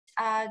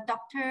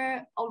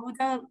Dr.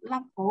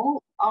 Oludolapo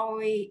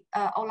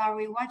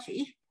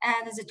Olanrewaju,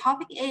 and the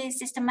topic is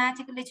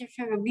systematic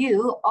literature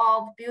review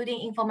of building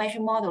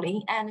information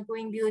modeling and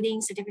green building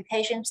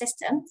certification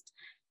systems.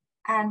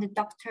 And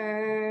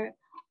Dr.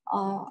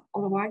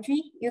 Oludolapo,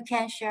 you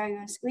can share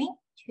your screen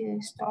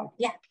to start.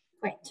 Yeah,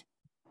 great.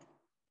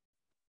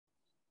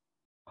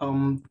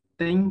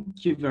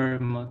 Thank you very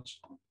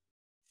much.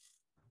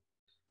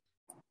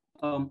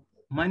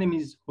 My name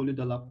is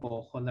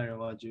Oludolapo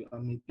Olanrewaju.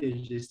 I'm a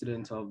PhD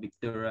student of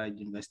Victoria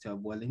University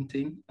of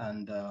Wellington,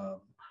 and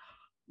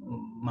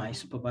my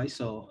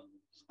supervisor,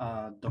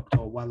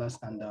 Dr. Wallace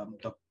and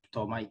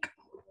Dr. Mike.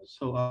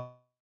 So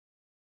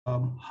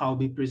I'll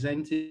be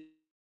presenting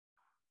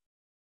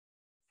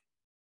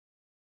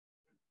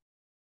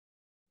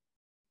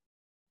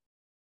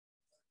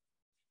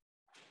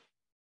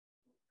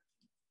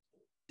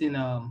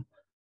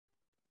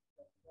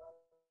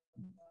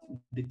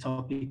the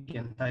topic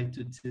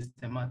entitled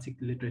Systematic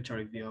Literature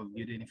Review of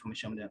Building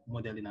Information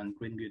Modeling and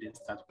Green Building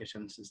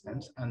Certification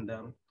Systems. And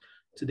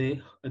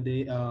today,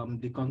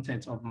 the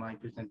content of my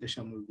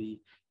presentation will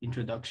be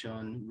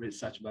introduction,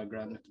 research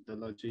background,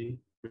 methodology,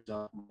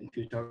 results, and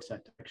future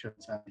research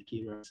actions, and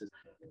key resources.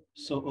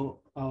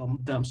 So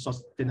the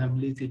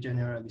sustainability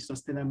generally.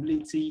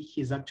 Sustainability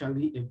is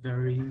actually a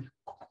very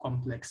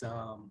complex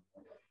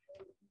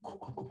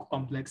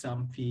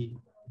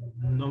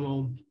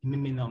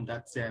phenomenon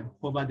that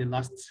over the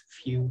last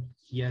few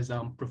years,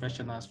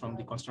 professionals from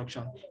the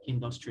construction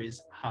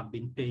industries have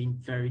been paying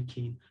very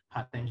keen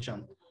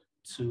attention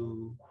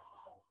to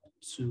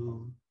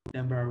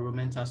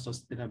environmental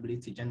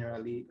sustainability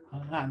generally,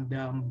 and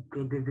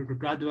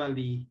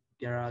gradually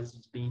there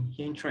has been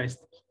interest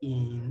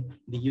in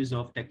the use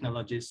of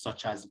technologies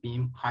such as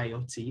BIM,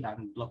 IoT,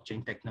 and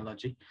blockchain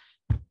technology.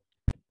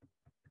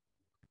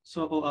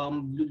 So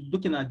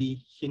looking at the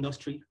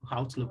industry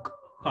outlook,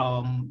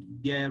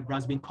 there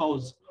has been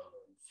calls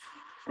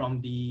from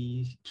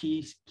the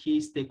key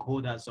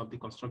stakeholders of the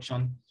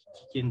construction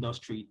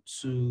industry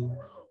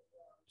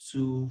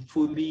to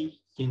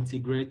fully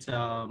integrate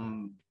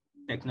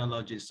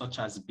technologies such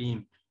as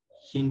BIM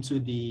into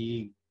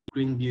the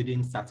green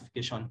building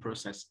certification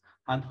process.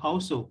 And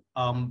also,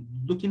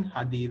 looking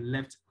at the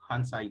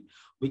left-hand side,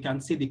 we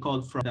can see the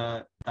call from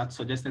that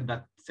suggested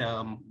that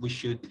we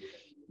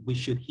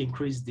should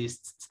increase the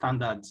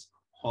standards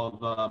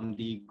of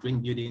the green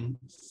building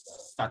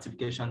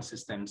certification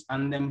systems.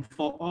 And then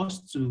for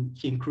us to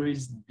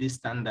increase this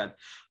standard,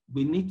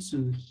 we need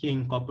to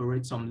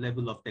incorporate some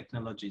level of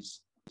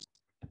technologies.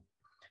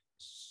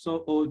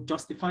 So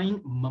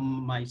justifying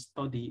my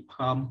study,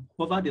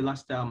 over the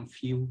last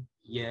few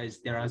years,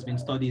 there has been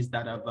studies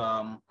that have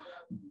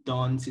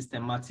done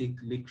systematic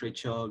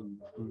literature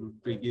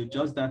review.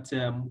 Just that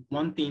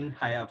one thing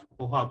I have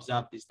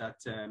observed is that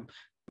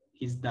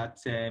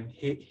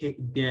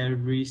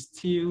there is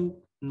still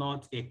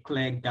not a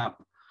clear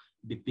gap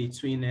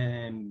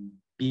between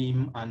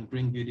BIM and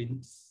green building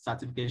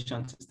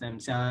certification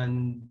systems,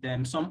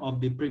 and some of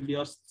the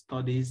previous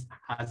studies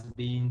has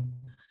been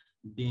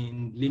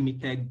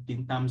limited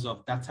in terms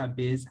of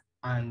database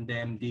and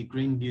the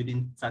green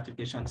building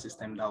certification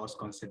system that was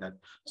considered.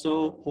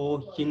 So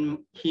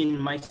in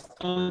my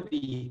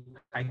study,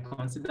 I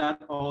considered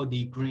all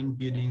the green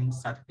building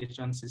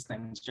certification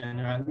systems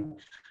generally,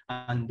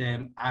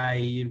 and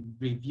I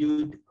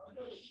reviewed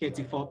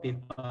 84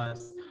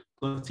 papers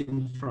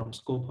gotten from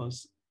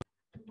Scopus.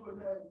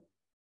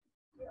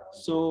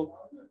 So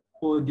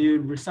for the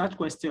research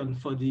question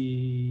for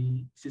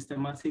the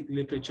systematic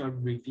literature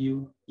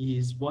review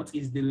is, what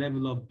is the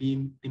level of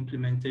BIM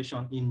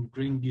implementation in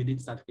green building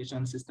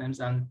certification systems,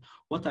 and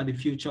what are the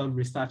future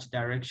research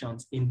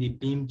directions in the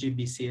BIM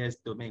GBCS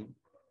domain?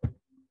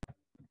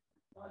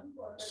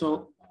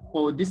 So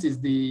this is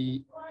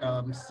the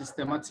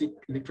systematic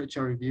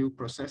literature review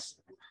process.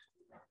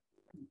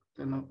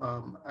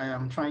 I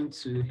am trying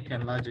to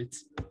enlarge it.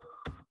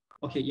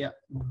 Okay, yeah,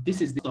 this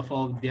is the of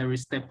all. There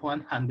is step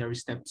 1 and there is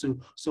step 2.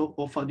 So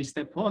for the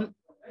step 1,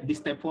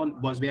 step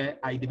 1 was where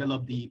I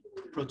developed the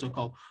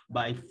protocol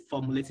by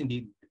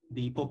formulating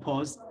the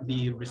purpose,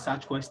 the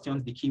research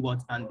questions, the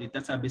keywords, and the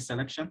database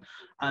selection.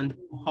 And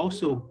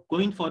also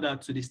going further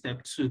to the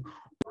step 2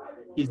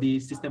 is the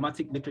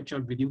systematic literature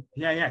review,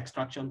 AI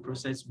extraction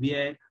process,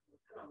 where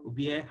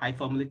I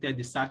formulated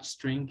the search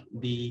string,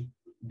 the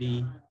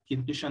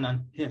inclusion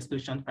and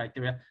exclusion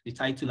criteria, the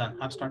title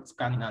and abstract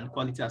scanning and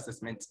quality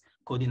assessment,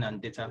 coding and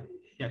data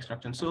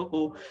extraction.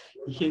 So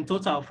in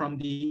total, from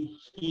the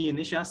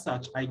initial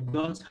search, I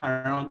got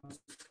around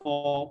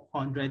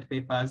 400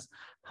 papers,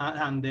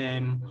 and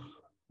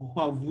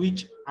of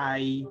which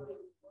I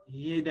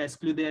had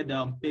excluded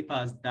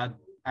papers that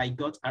I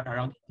got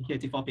around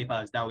 84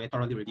 papers that were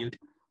thoroughly reviewed.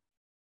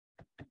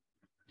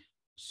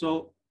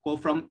 So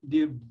from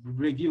the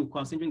review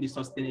considering the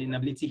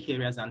sustainability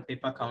areas and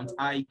paper count,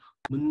 I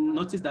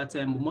noticed that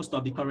most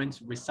of the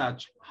current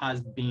research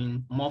has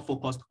been more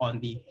focused on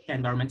the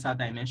environmental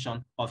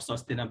dimension of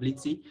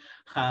sustainability,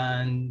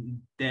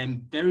 and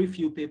then very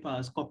few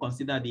papers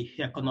consider the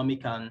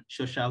economic and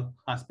social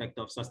aspect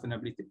of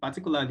sustainability.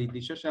 Particularly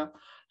the social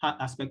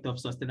aspect of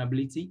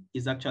sustainability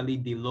is actually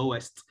the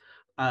lowest.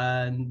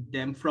 And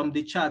then from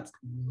the chart,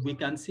 we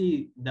can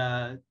see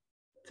that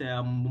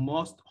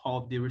most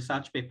of the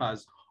research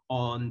papers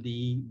on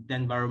the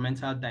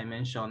environmental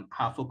dimension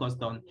are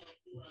focused on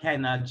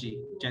energy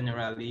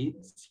generally.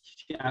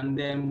 And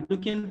then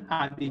looking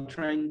at the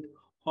trend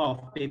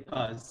of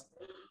papers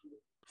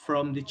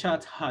from the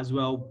chart as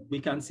well, we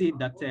can see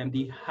that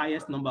the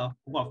highest number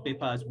of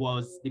papers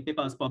was the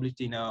papers published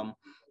in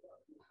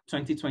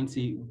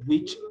 2020,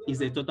 which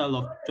is a total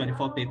of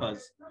 24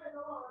 papers.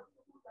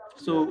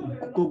 So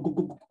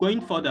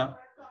going further,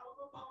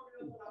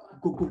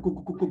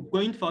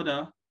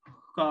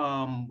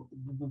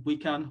 we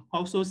can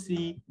also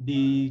see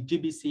the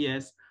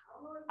GBCS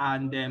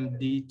and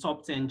the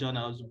top 10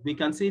 journals. We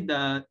can see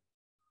that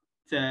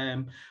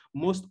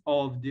most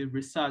of the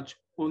research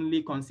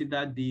only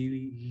consider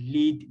the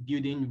lead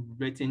building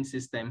rating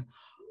system.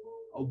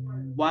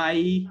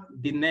 Why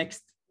the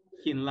next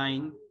in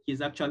line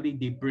is actually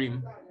the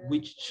BREEAM,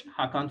 which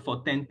account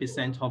for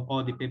 10% of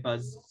all the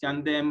papers.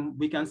 And then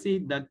we can see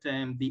that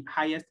the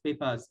highest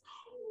papers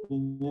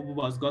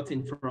was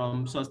gotten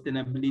from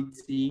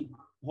sustainability,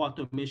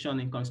 automation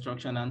in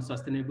construction, and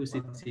sustainable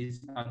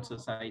cities and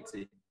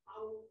society.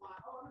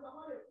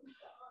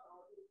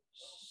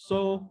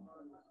 So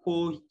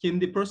in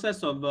the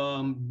process of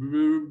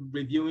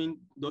reviewing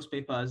those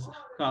papers,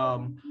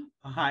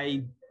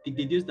 I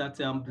deduced that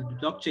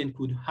blockchain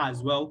could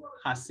as well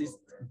assist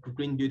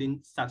green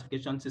building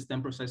certification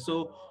system process.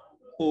 So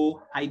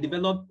I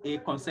developed a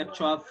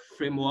conceptual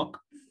framework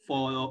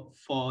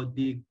for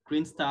the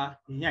Green Star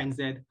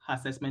NZ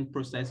assessment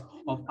process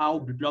of how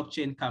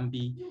blockchain can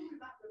be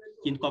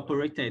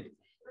incorporated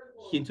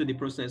into the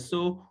process.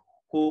 So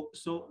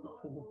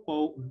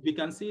we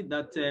can see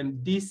that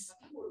this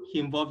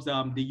involves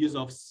the use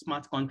of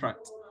smart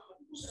contracts.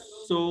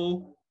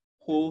 So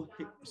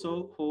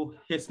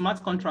a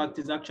smart contract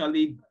is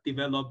actually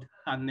developed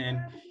and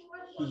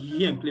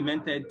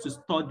implemented to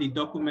store the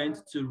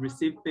document, to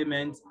receive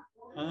payments,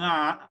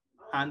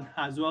 and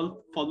as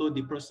well follow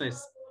the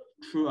process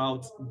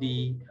throughout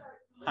the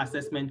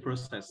assessment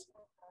process.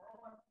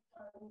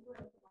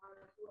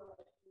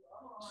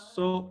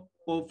 So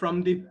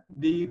from the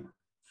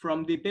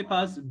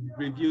papers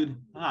reviewed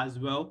as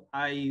well,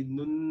 I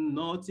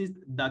noticed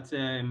that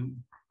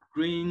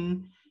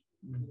Green,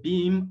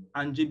 BEAM,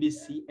 and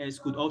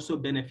GBCS could also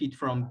benefit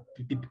from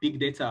big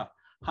data.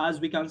 As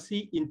we can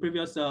see in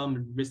previous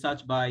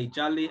research by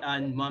Jale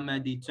and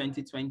Mohammed in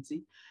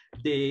 2020,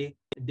 they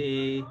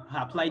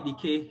applied the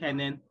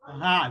KNN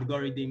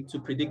algorithm to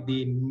predict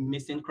the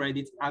missing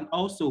credits, and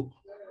also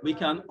we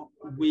can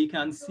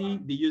see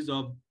the use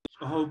of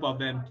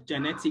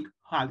genetic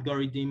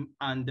algorithm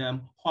and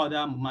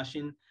other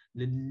machine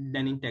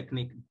learning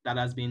technique that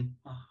has been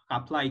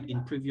applied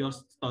in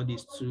previous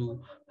studies to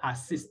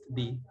assist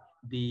to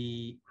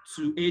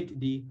aid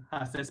the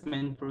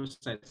assessment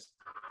process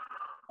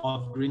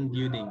of green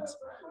buildings.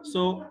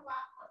 So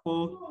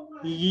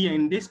here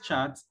in this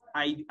chart,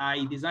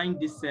 I designed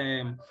this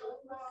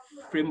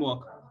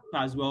framework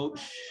as well,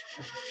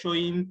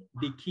 showing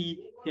the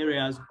key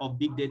areas of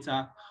big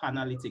data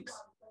analytics.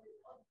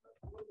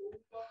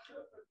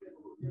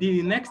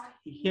 The next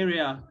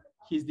area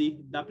is the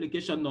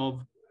application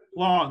of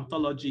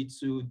ontology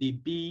to the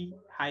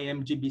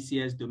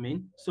BIM-GBCS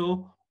domain.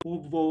 So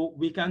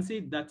we can see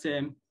that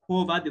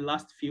over the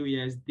last few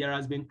years, there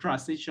has been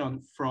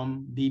transition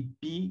from the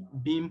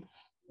BIM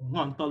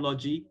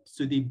ontology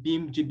to the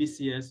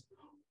BIM-GBCS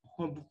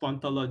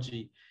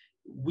ontology.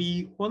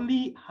 We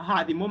only,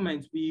 at the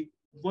moment, we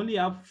only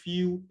have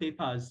few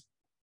papers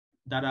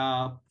that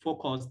are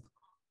focused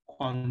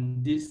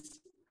on this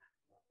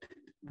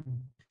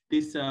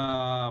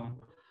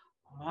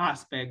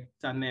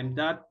aspect, and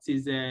that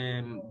is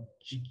Jan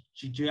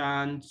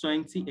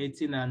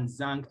 2018 and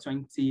Zhang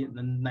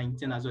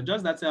 2019 as well.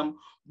 Just that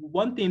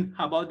one thing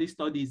about these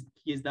studies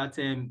is that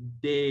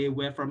they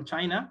were from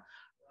China,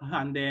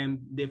 and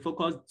they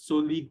focused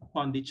solely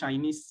on the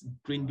Chinese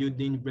green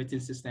building rating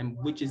system,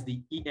 which is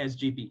the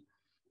ESGB.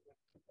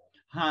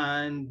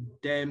 And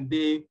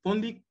they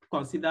only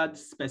considered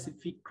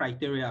specific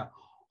criteria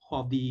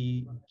of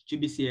the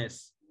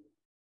GBCS.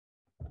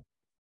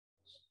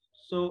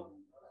 So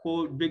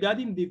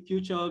regarding the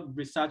future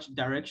research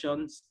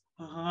directions,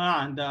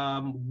 and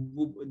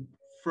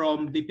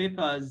from the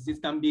papers,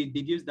 it can be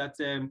deduced that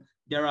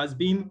there has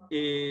been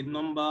a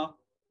number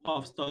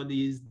of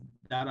studies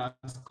that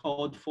has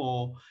called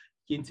for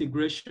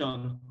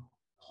integration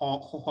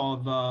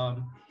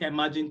of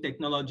emerging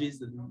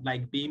technologies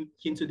like BIM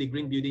into the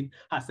green building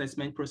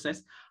assessment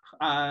process.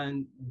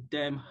 And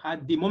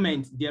at the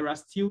moment, there are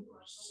still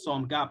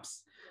some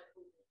gaps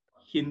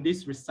in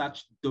this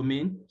research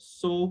domain.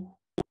 So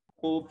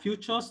Or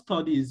future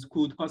studies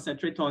could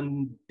concentrate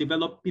on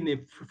developing a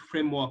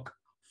framework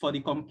for the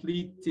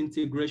complete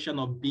integration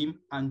of BIM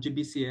and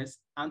GBCS.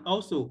 And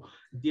also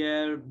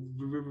there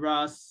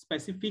are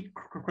specific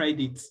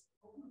credits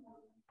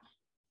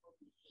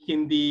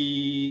in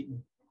the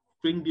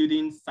green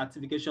building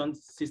certification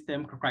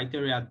system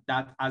criteria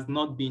that has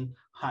not been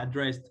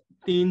addressed.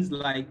 Things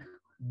like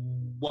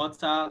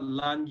water,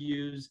 land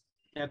use,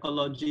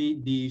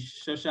 ecology, the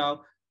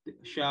social,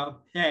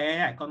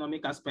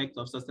 economic aspect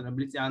of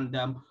sustainability, and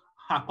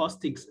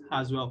acoustics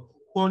as well.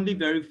 Only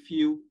very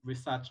few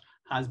research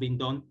has been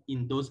done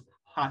in those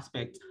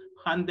aspects.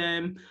 And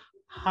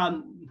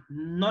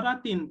another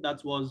thing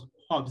that was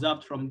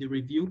observed from the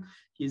review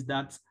is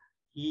that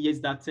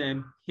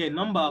a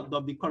number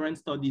of the current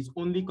studies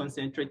only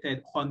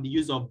concentrated on the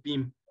use of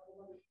BIM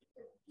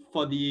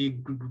for the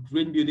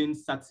green building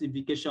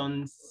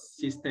certification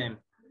system.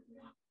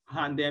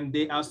 And then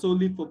they are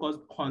solely focused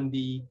on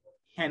the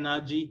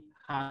energy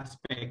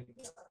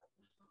aspect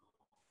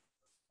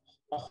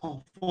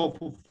of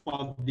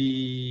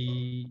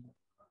the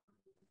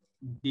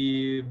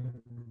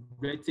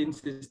rating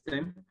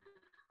system.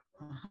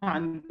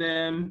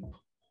 And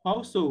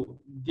also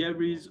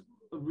there is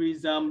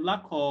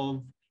lack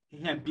of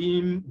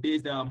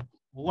BIM-based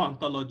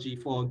ontology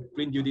for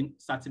green building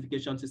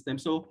certification system.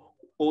 So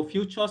our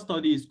future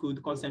studies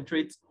could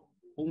concentrate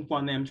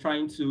on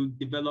trying to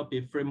develop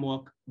a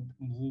framework,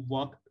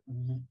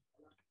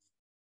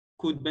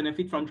 could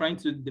benefit from trying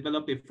to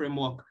develop a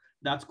framework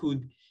that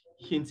could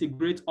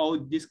integrate all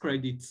these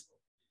credits.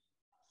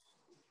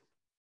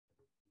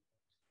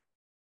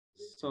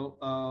 So,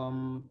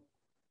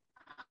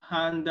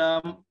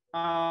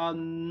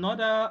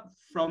 another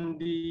from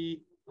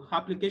the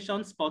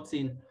application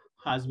spotting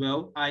as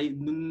well, I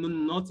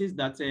noticed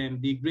that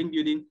the green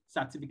building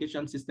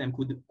certification system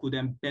could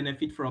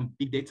benefit from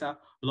big data,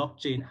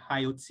 blockchain,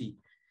 IoT,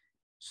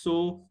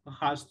 so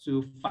as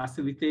to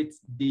facilitate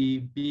the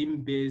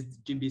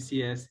BIM-based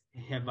GBCS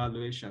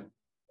evaluation.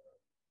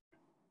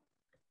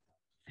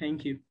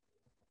 Thank you.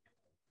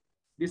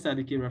 These are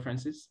the key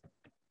references.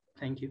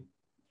 Thank you.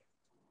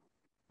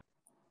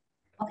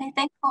 Okay,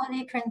 thanks for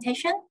the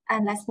presentation,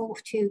 and let's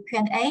move to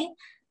Q&A.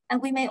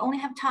 And we may only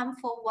have time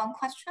for one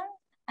question.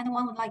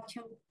 Anyone would like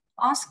to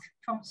ask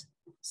from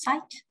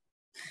site?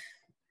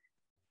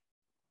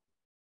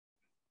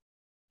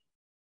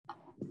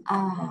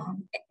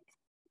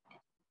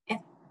 If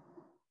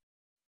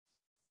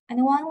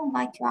anyone would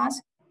like to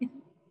ask?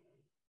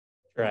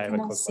 Sure, I have a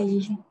quick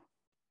question.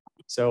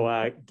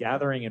 So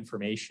gathering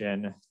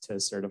information to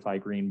certify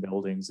green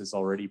buildings is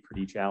already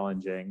pretty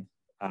challenging.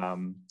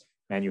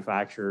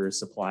 Manufacturers,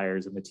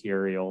 suppliers of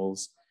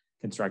materials,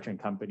 construction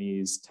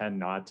companies tend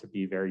not to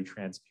be very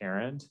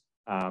transparent.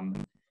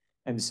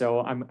 And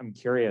so I'm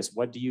curious,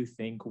 what do you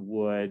think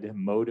would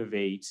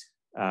motivate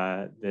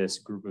this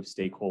group of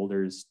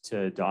stakeholders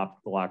to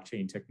adopt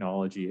blockchain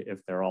technology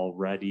if they're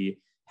already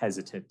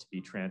hesitant to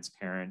be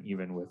transparent,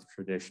 even with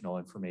traditional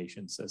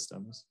information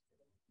systems?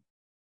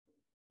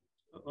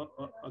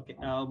 Okay,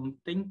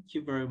 thank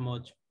you very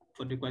much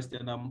for the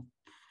question.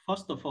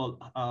 First of all,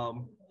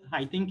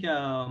 I think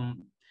there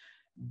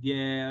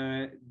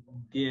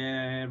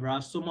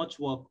are so much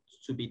work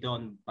to be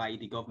done by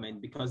the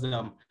government because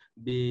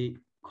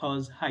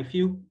I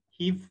feel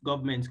if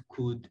government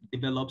could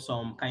develop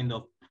some kind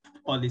of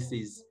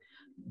policies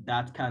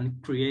that can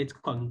create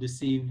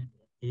conducive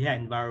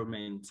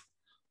environment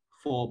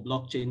for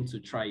blockchain to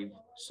thrive.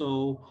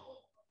 So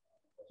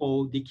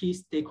for the key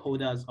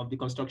stakeholders of the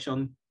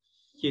construction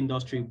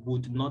industry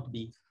would not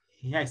be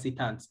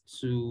hesitant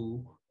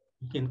to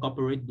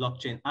incorporate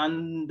blockchain.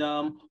 And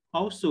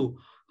also,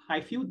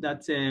 I feel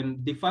that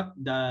the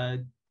fact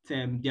that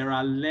there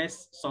are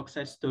less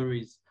success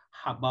stories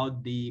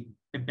about the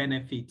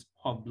benefit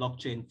of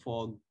blockchain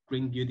for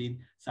green building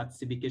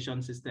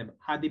certification system.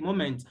 At the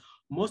moment,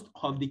 most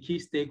of the key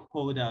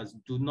stakeholders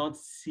do not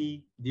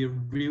see the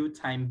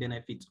real-time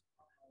benefit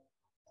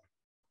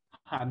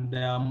and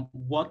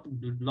what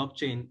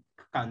blockchain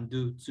can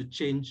do to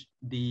change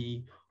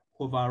the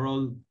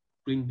overall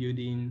green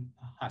building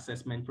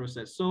assessment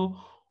process. So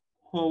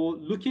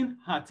looking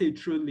at it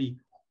truly,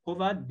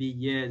 over the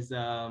years,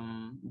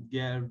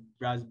 there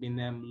has been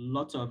a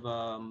lot of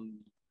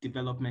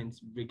developments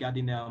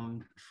regarding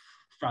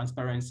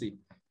transparency.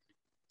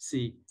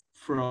 See,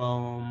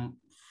 from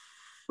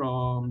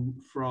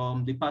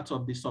the part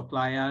of the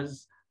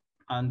suppliers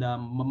and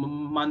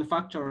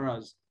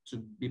manufacturers, to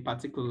be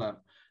particular,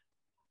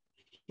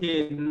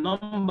 a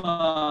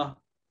number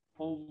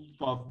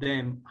of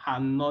them are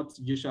not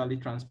usually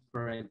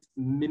transparent,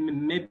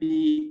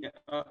 maybe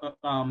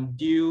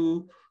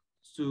due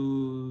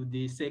to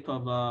the sake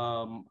of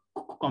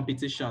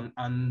competition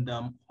and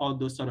all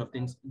those sort of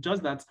things.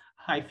 Just that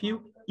I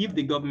feel if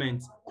the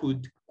government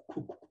could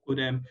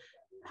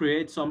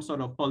create some sort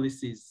of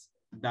policies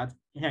that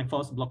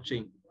enforce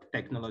blockchain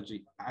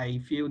technology, I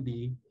feel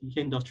the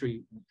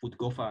industry would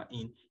go far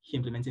in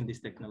implementing this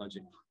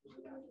technology.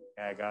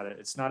 Yeah, I got it.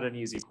 It's not an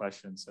easy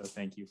question, so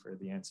thank you for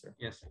the answer.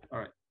 Yes, all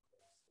right.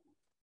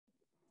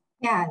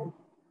 Yeah,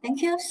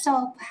 Thank you.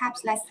 So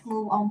perhaps let's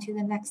move on to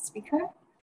the next speaker.